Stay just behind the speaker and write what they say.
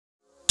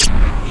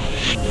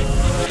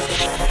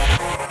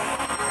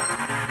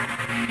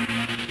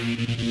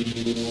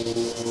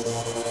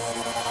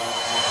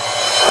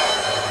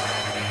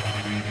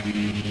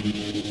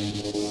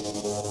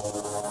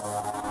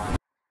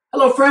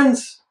Hello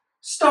friends,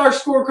 Star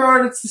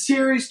Scorecard, it's the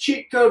series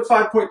cheat code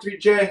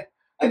 5.3J.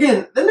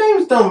 Again, the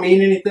names don't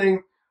mean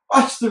anything.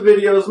 Watch the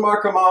videos,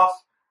 mark them off.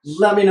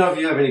 Let me know if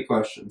you have any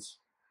questions.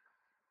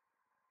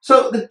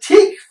 So the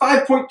TEAK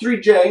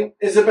 5.3J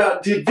is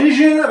about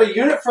division of a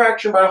unit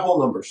fraction by a whole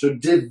number. So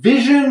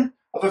division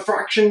of a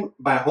fraction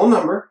by a whole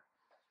number,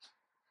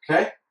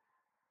 okay?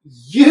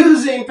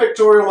 Using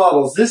pictorial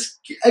models. This,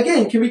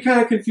 again, can be kind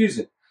of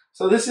confusing.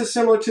 So this is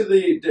similar to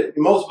the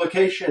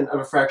multiplication of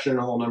a fraction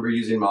and a whole number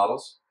using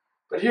models.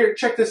 But here,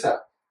 check this out.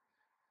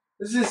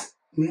 This is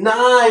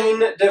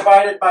 9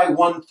 divided by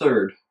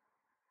 1/3.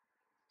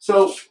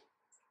 So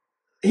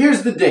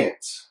here's the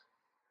dance.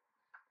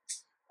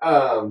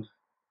 9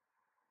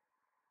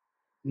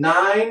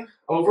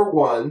 over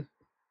 1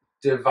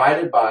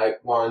 divided by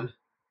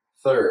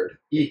 1/3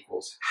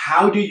 equals.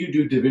 How do you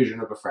do division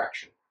of a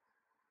fraction?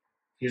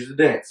 Here's the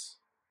dance.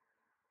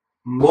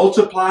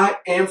 Multiply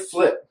and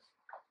flip.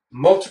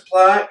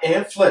 Multiply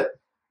and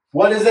flip.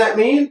 What does that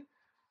mean?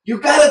 You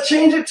gotta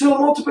change it to a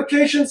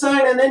multiplication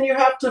sign and then you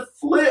have to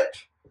flip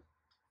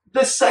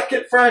the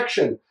second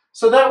fraction.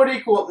 So that would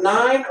equal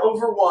 9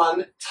 over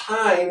 1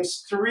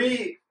 times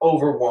 3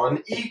 over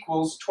 1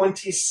 equals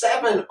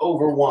 27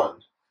 over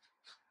 1.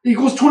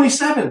 Equals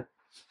 27.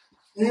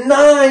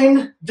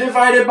 9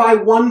 divided by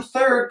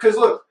 1/3, because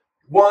look,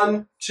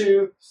 1,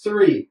 2,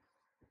 3.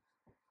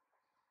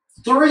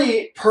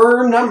 3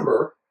 per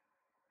number.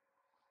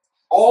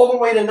 All the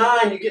way to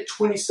 9, you get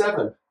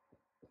 27.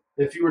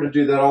 If you were to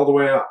do that all the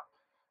way up.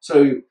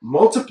 So you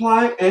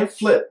multiply and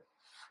flip.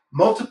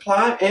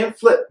 Multiply and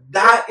flip.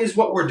 That is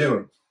what we're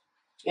doing.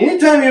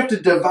 Anytime you have to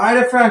divide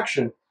a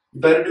fraction, you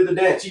better do the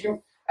dance. You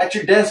can, at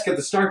your desk at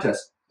the STAR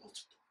test,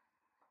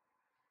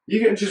 you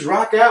can just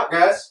rock out,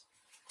 guys.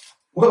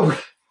 Whatever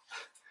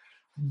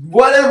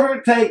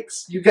it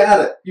takes, you got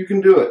it. You can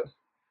do it.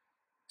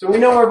 So we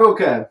know our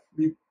vocab.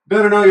 You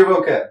better know your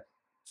vocab.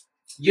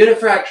 Unit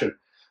fraction.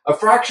 A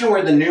fraction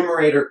where the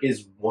numerator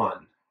is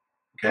 1.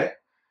 Okay?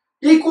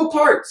 Equal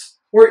parts,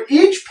 where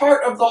each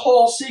part of the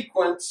whole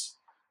sequence,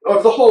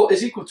 of the whole,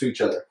 is equal to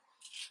each other.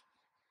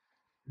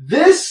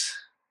 This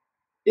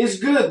is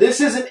good.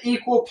 This is an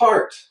equal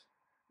part.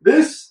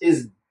 This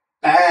is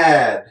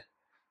bad.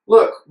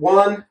 Look,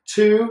 1,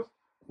 2,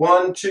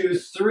 1, 2,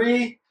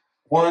 3,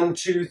 1,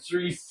 2,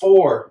 3,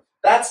 4.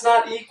 That's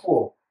not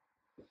equal.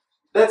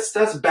 That's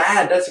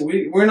bad.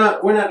 We're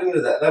not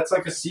into that. That's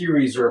like a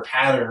series or a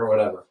pattern or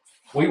whatever.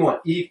 We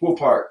want equal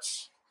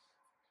parts.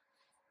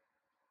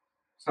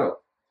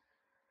 So,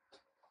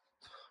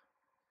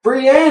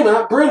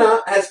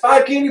 Brenna has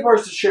 5 candy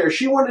bars to share.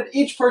 She wanted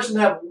each person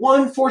to have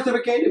 1/4 of a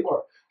candy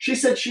bar. She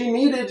said she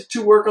needed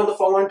to work on the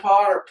following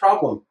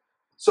problem.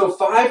 So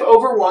 5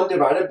 over 1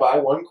 divided by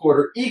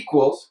 1/4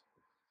 equals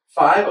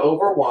 5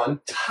 over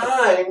 1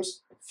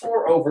 times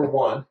 4 over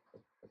 1,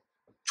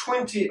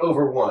 20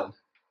 over 1.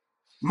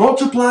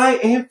 Multiply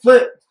and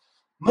flip.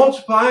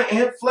 Multiply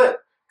and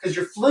flip. Because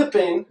you're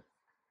flipping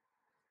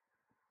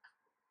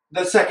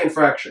the second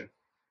fraction.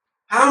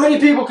 How many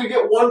people could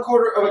get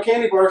 1/4 of a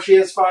candy bar if she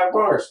has 5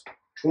 bars?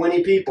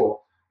 20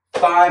 people.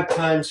 5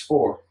 times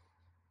 4.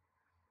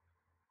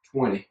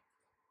 20.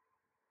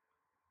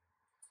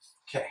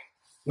 Okay.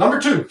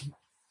 Number 2.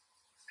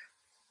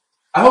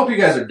 I hope you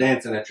guys are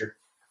dancing at your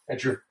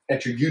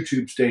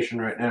YouTube station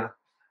right now.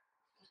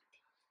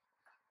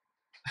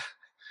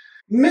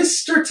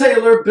 Mr.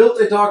 Taylor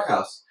built a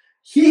doghouse.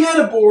 He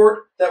had a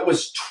board that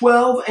was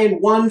 12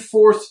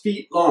 1/4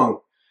 feet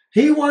long.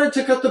 He wanted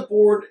to cut the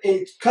board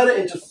and cut it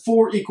into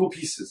 4 equal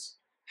pieces.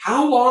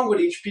 How long would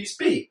each piece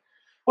be?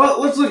 Well,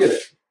 let's look at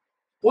it.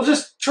 We'll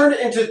just turn it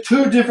into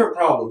 2 different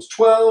problems.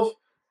 12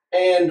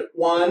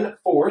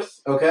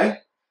 1/4,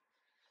 okay?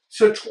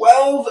 So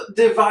 12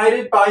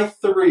 divided by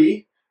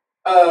 3,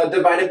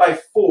 divided by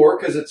 4,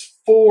 because it's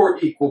 4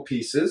 equal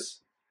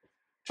pieces.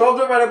 12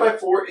 divided by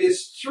 4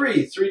 is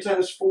 3. 3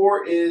 times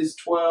 4 is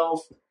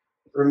 12.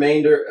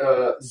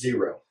 Remainder,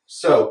 0.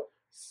 So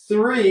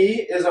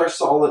 3 is our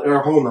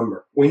whole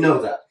number. We know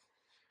that.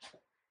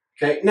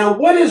 Okay. Now,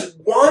 what is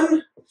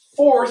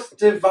 1/4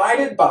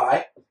 divided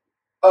by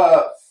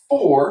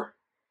 4?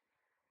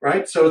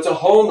 Right. So it's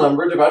a whole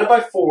number divided by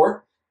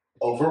 4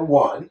 over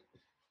 1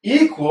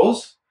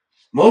 equals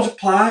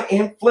multiply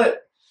and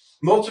flip.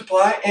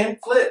 Multiply and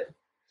flip.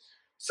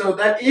 So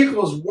that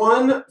equals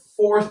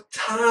 1/4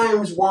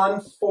 times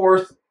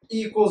 1/4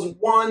 equals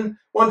 1.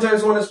 1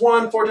 times 1 is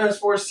 1. 4 times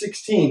 4 is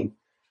 16.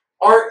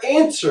 Our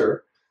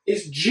answer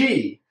is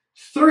G,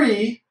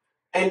 3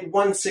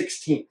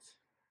 1/16.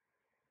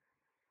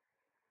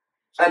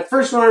 At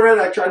first when I read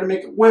it, I tried to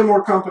make it way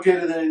more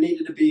complicated than it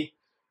needed to be.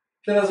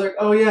 Then I was like,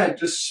 oh yeah,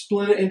 just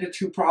split it into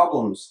 2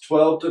 problems.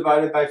 12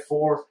 divided by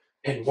 4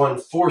 and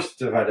 1/4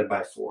 divided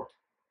by 4.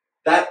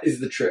 That is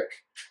the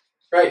trick.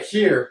 Right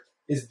here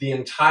is the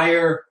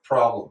entire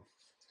problem.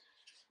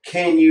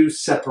 Can you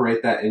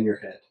separate that in your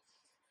head?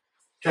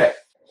 Okay.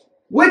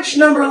 Which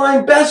number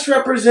line best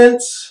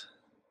represents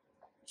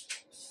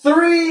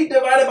 3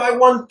 divided by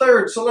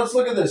 1/3? So let's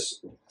look at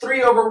this.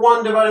 3 over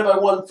 1 divided by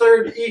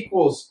 1/3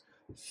 equals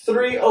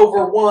 3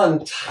 over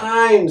 1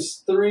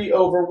 times 3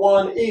 over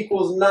 1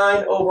 equals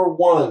 9 over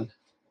 1.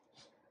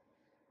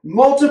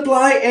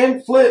 Multiply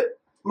and flip.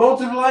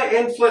 Multiply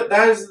and flip.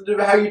 That is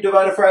how you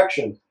divide a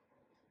fraction.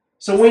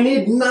 So we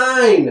need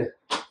 9.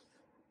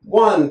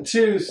 1,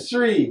 2,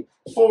 3,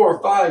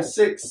 4, 5,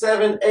 6,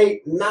 7,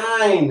 8,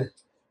 9.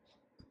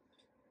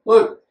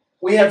 Look,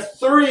 we have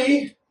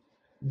 3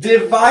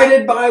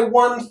 divided by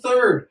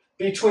 1/3.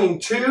 Between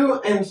 2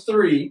 and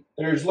 3,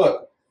 there's,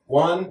 look,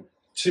 1,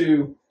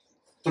 2,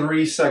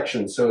 3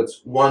 sections. So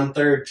it's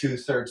 1/3,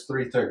 2/3,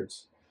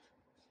 3/3.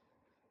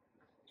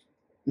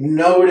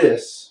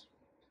 Notice,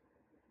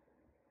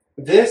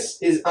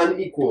 this is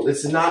unequal.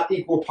 It's not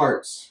equal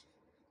parts.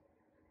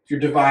 If you're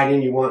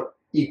dividing, you want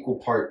equal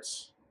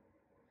parts.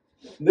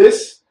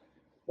 This,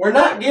 we're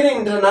not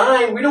getting to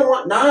 9. We don't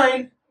want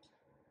 9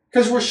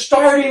 because we're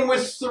starting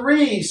with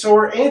 3. So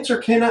our answer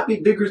cannot be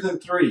bigger than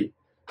 3.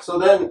 So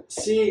then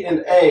C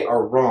and A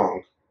are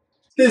wrong.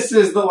 This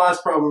is the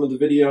last problem of the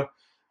video.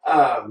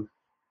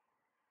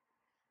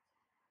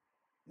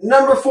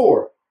 Number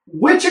 4.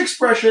 Which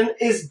expression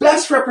is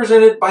best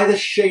represented by the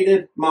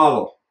shaded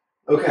model?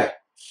 Okay.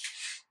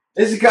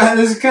 This is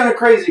kind of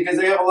crazy because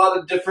they have a lot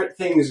of different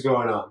things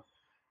going on.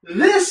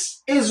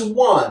 This is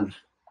 1.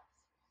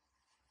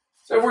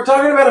 So if we're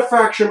talking about a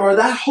fraction bar,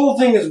 that whole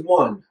thing is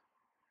 1.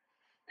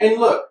 And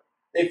look,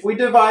 if we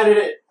divided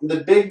it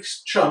into big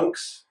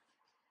chunks,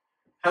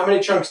 how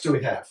many chunks do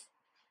we have?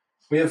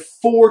 We have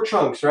 4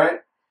 chunks,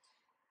 right?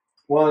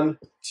 1,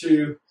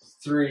 2,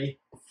 3,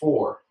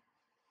 4.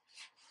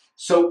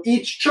 So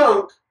each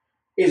chunk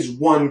is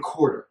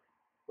 1/4,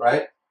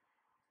 right?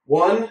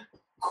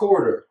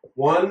 1/4,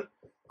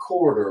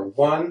 1/4,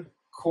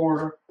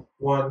 1/4,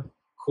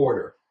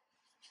 1/4.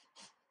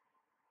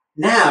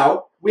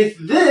 Now, with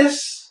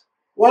this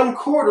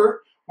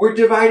 1/4, we're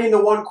dividing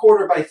the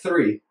 1/4 by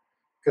 3,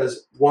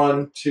 because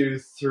 1, 2,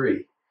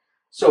 3.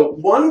 So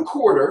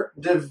 1/4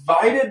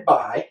 divided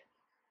by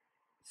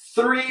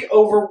 3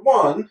 over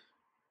 1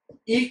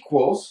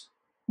 equals,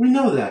 we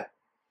know that,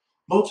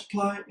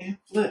 multiply and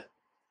flip.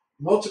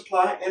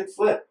 Multiply and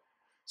flip.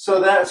 So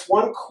that's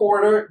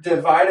 1/4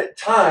 divided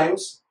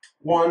times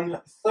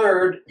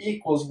 1/3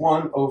 equals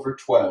 1 over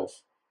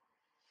 12.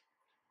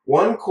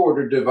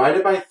 1/4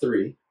 divided by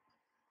 3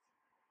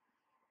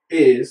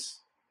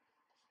 is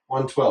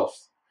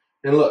 1/12.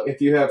 And look,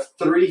 if you have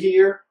 3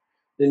 here,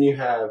 then you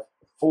have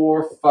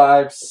 4,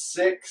 5,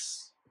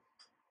 6,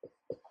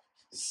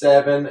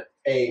 7,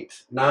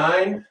 8,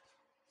 9,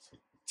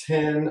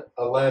 10,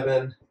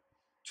 11,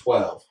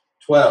 12.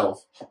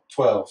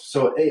 12.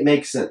 So it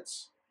makes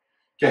sense.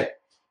 Okay.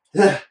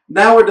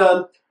 Now we're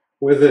done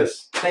with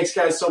this. Thanks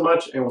guys so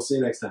much, and we'll see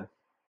you next time.